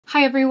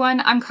Hi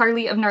everyone, I'm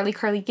Carley of Gnarly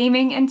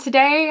Gaming, and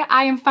today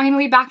I am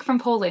finally back from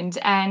Poland,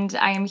 and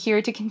I am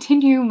here to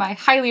continue my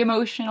highly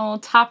emotional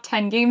top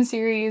 10 game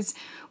series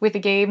with a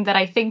game that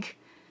I think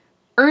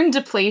earned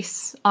a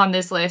place on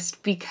this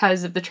list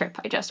because of the trip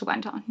I just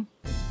went on.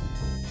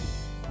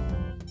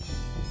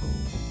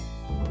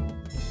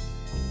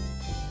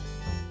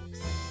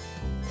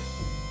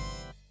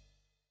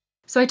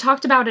 So I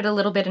talked about it a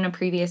little bit in a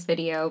previous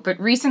video, but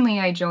recently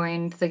I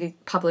joined the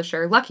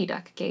publisher Lucky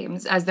Duck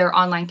Games as their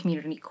online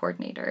community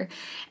coordinator.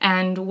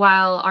 And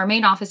while our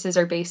main offices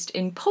are based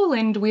in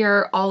Poland, we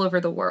are all over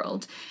the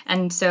world.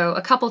 And so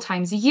a couple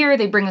times a year,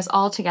 they bring us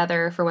all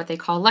together for what they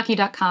call Lucky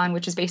Duck Con,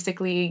 which is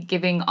basically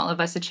giving all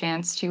of us a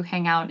chance to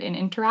hang out and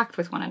interact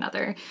with one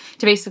another,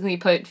 to basically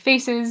put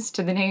faces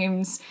to the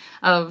names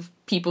of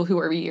people who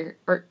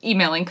are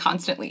emailing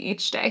constantly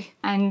each day.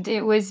 And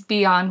it was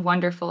beyond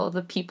wonderful.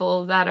 The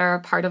people that are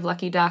a part of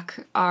Lucky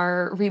Duck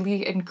are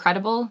really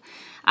incredible.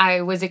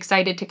 I was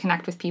excited to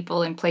connect with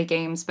people and play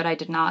games, but I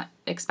did not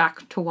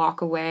expect to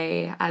walk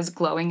away as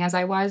glowing as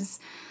I was.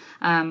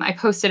 I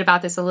posted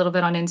about this a little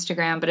bit on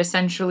Instagram, but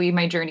essentially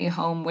my journey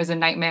home was a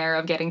nightmare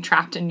of getting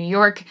trapped in New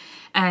York.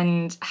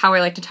 And how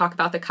I like to talk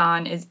about the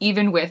con is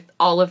even with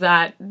all of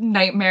that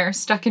nightmare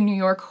stuck in New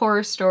York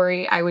horror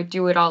story, I would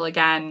do it all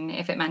again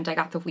if it meant I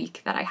got the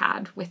week that I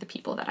had with the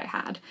people that I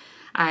had.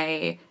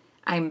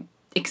 I'm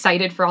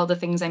excited for all the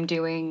things I'm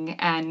doing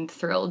and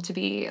thrilled to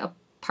be a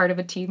part of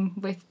a team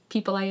with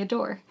people I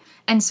adore.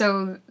 And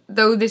so,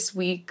 though this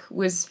week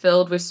was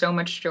filled with so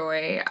much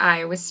joy,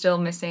 I was still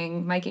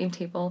missing my game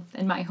table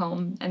and my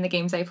home and the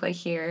games I play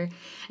here.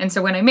 And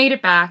so when I made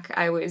it back,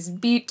 I was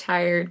beat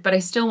tired, but I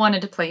still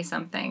wanted to play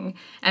something.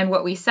 And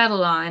what we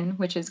settled on,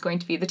 which is going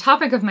to be the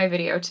topic of my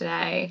video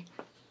today,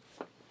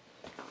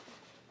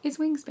 is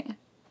Wingspan.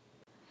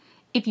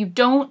 If you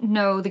don't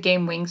know the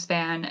game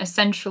Wingspan,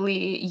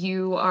 essentially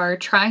you are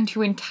trying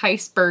to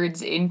entice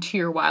birds into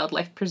your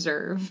wildlife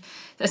preserve,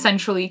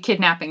 essentially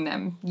kidnapping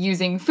them,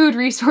 using food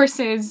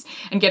resources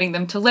and getting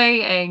them to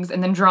lay eggs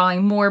and then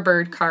drawing more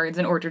bird cards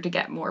in order to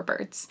get more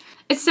birds.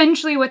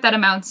 Essentially what that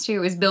amounts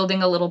to is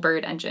building a little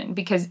bird engine,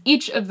 because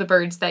each of the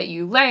birds that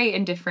you lay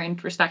in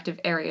different respective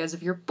areas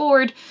of your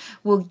board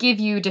will give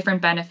you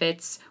different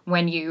benefits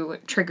when you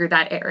trigger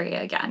that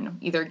area again,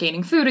 either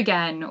gaining food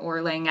again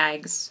or laying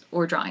eggs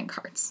or drawing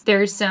cards.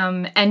 There's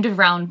some end of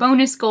round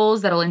bonus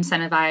goals that'll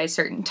incentivize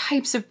certain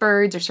types of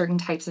birds or certain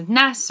types of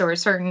nests or a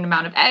certain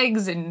amount of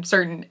eggs in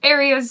certain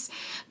areas,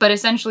 but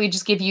essentially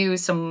just give you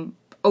some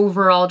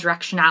overall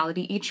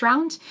directionality each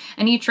round.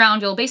 And each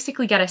round you'll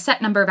basically get a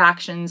set number of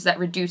actions that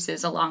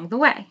reduces along the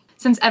way.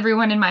 Since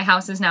everyone in my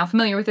house is now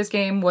familiar with this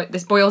game, what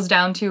this boils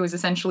down to is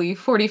essentially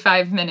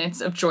 45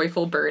 minutes of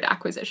joyful bird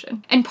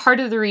acquisition. And part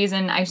of the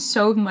reason I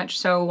so much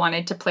so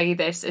wanted to play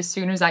this as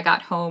soon as I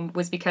got home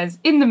was because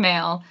in the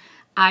mail,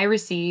 I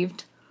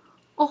received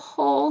a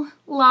whole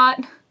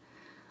lot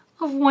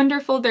of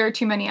wonderful, there are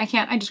too many,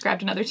 I just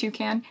grabbed another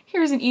toucan.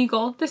 Here's an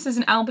eagle, this is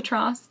an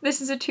albatross, this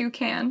is a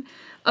toucan,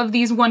 of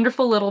these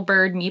wonderful little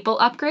bird meeple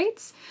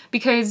upgrades.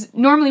 Because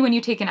normally when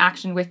you take an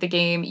action with the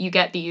game, you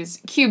get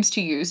these cubes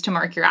to use to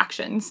mark your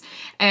actions.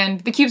 And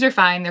the cubes are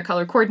fine, they're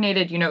color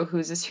coordinated, you know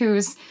whose is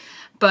whose,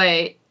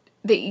 but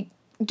they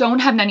don't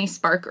have any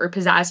spark or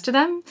pizzazz to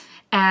them.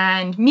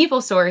 And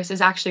Meeple Source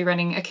is actually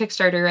running a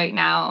Kickstarter right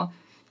now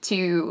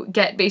to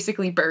get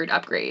basically bird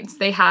upgrades.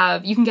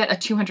 You can get a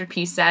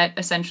 200-piece set.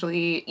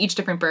 Essentially, each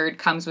different bird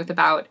comes with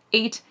about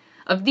 8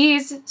 of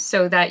these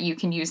so that you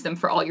can use them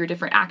for all your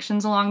different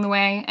actions along the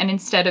way. And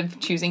instead of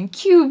choosing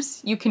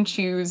cubes, you can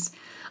choose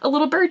a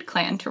little bird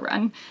clan to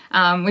run,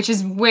 which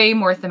is way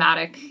more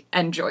thematic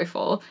and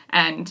joyful.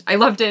 And I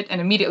loved it and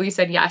immediately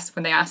said yes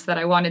when they asked that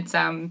I wanted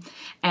some.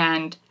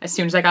 And as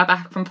soon as I got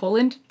back from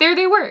Poland, there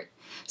they were.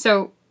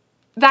 So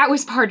that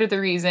was part of the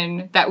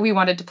reason that we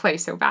wanted to play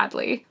so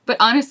badly. But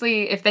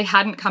honestly, if they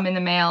hadn't come in the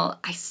mail,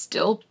 I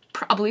still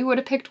probably would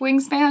have picked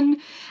Wingspan.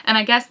 And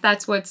I guess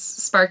that's what's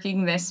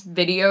sparking this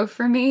video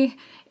for me,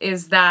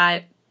 is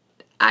that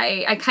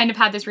I kind of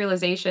had this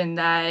realization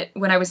that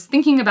when I was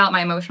thinking about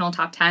my emotional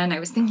top 10, I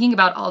was thinking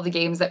about all the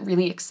games that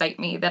really excite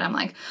me, that I'm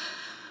like,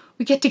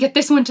 we get to get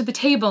this one to the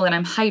table and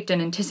I'm hyped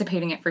and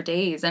anticipating it for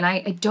days. And I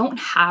don't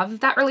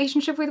have that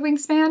relationship with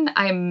Wingspan.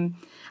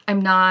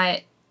 I'm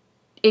not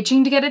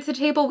itching to get it to the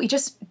table. We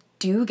just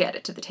do get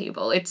it to the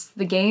table. It's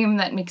the game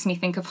that makes me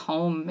think of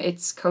home.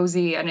 It's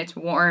cozy and it's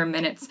warm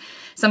and it's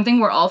something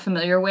we're all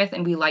familiar with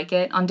and we like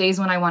it. On days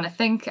when I want to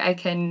think, I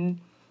can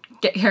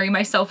carry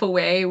myself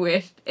away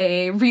with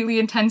a really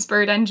intense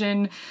bird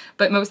engine,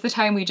 but most of the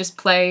time we just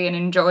play and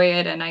enjoy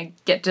it, and I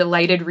get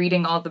delighted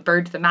reading all the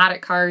bird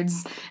thematic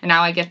cards, and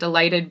now I get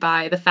delighted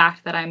by the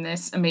fact that I'm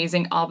this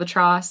amazing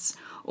albatross,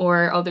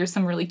 or, oh, there's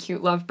some really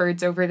cute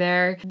lovebirds over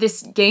there.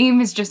 This game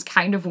is just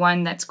kind of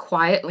one that's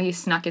quietly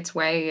snuck its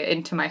way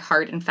into my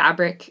heart and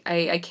fabric.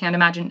 I can't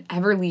imagine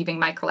ever leaving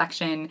my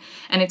collection,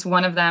 and it's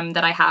one of them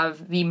that I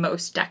have the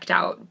most decked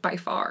out by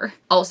far.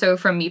 Also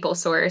from Meeple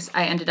Source,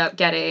 I ended up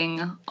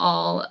getting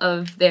all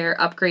of their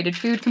upgraded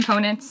food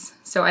components.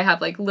 So I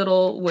have like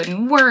little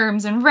wooden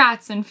worms and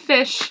rats and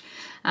fish,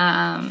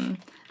 I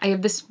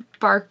have the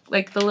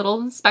like the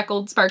little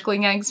speckled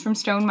sparkling eggs from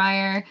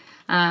Stonemaier.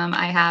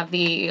 I have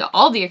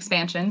all the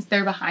expansions.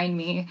 They're behind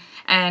me,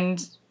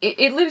 and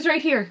it lives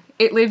right here.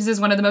 It lives as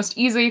one of the most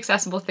easily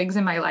accessible things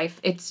in my life.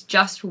 It's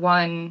just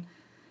one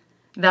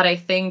that I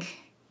think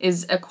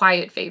is a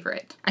quiet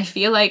favorite. I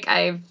feel like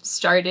I've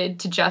started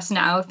to just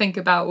now think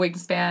about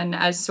Wingspan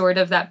as sort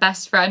of that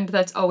best friend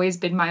that's always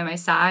been by my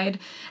side.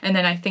 And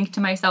then I think to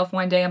myself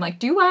one day, I'm like,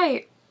 do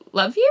I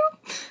love you?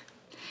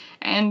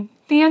 And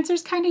the answer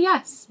is kind of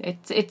yes.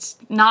 It's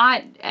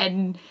not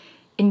an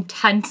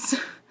intense,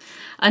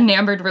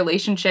 enamored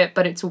relationship,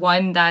 but it's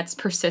one that's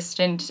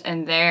persistent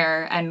and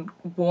there and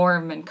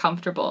warm and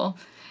comfortable.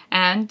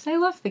 And I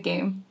love the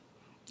game.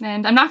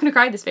 And I'm not going to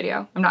cry this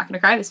video. I'm not going to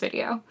cry this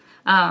video.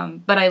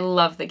 But I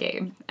love the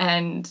game.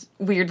 And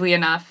weirdly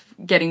enough,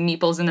 getting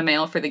meeples in the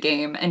mail for the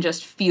game and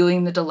just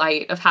feeling the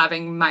delight of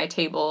having my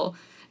table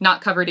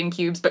not covered in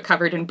cubes but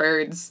covered in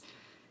birds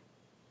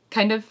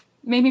kind of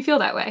made me feel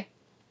that way.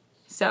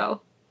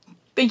 So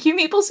thank you,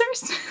 Meeple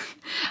Source.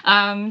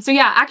 So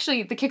yeah,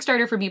 actually the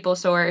Kickstarter for Meeple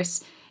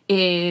Source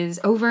is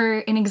over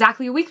in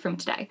exactly a week from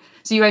today.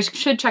 So you guys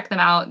should check them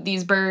out.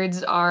 These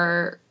birds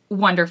are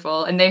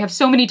wonderful and they have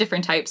so many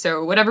different types.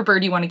 So whatever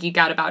bird you want to geek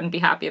out about and be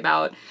happy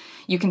about,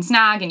 you can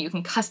snag and you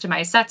can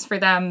customize sets for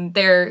them.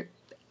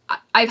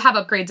 I have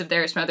upgrades of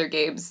theirs from other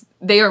games.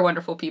 They are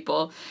wonderful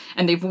people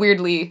and they've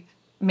weirdly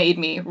made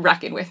me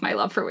reckon with my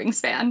love for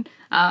Wingspan.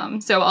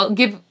 So I'll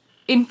give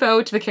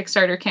info to the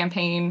Kickstarter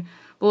campaign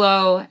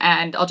below,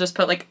 and I'll just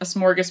put like a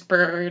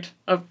smorgasbord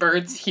of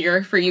birds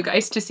here for you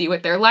guys to see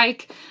what they're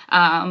like.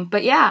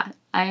 But yeah,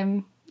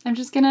 I'm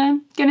just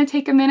gonna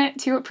take a minute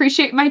to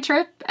appreciate my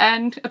trip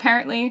and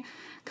apparently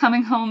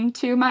coming home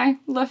to my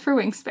love for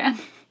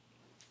Wingspan.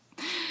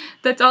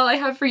 That's all I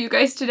have for you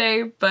guys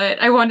today, but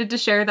I wanted to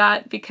share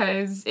that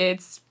because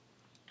it's,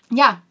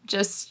 yeah,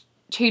 just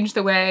changed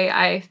the way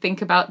I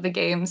think about the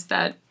games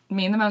that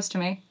mean the most to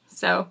me.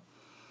 So,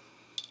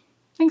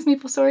 thanks,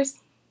 Meeple Source.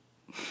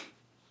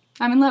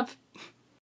 I'm in love.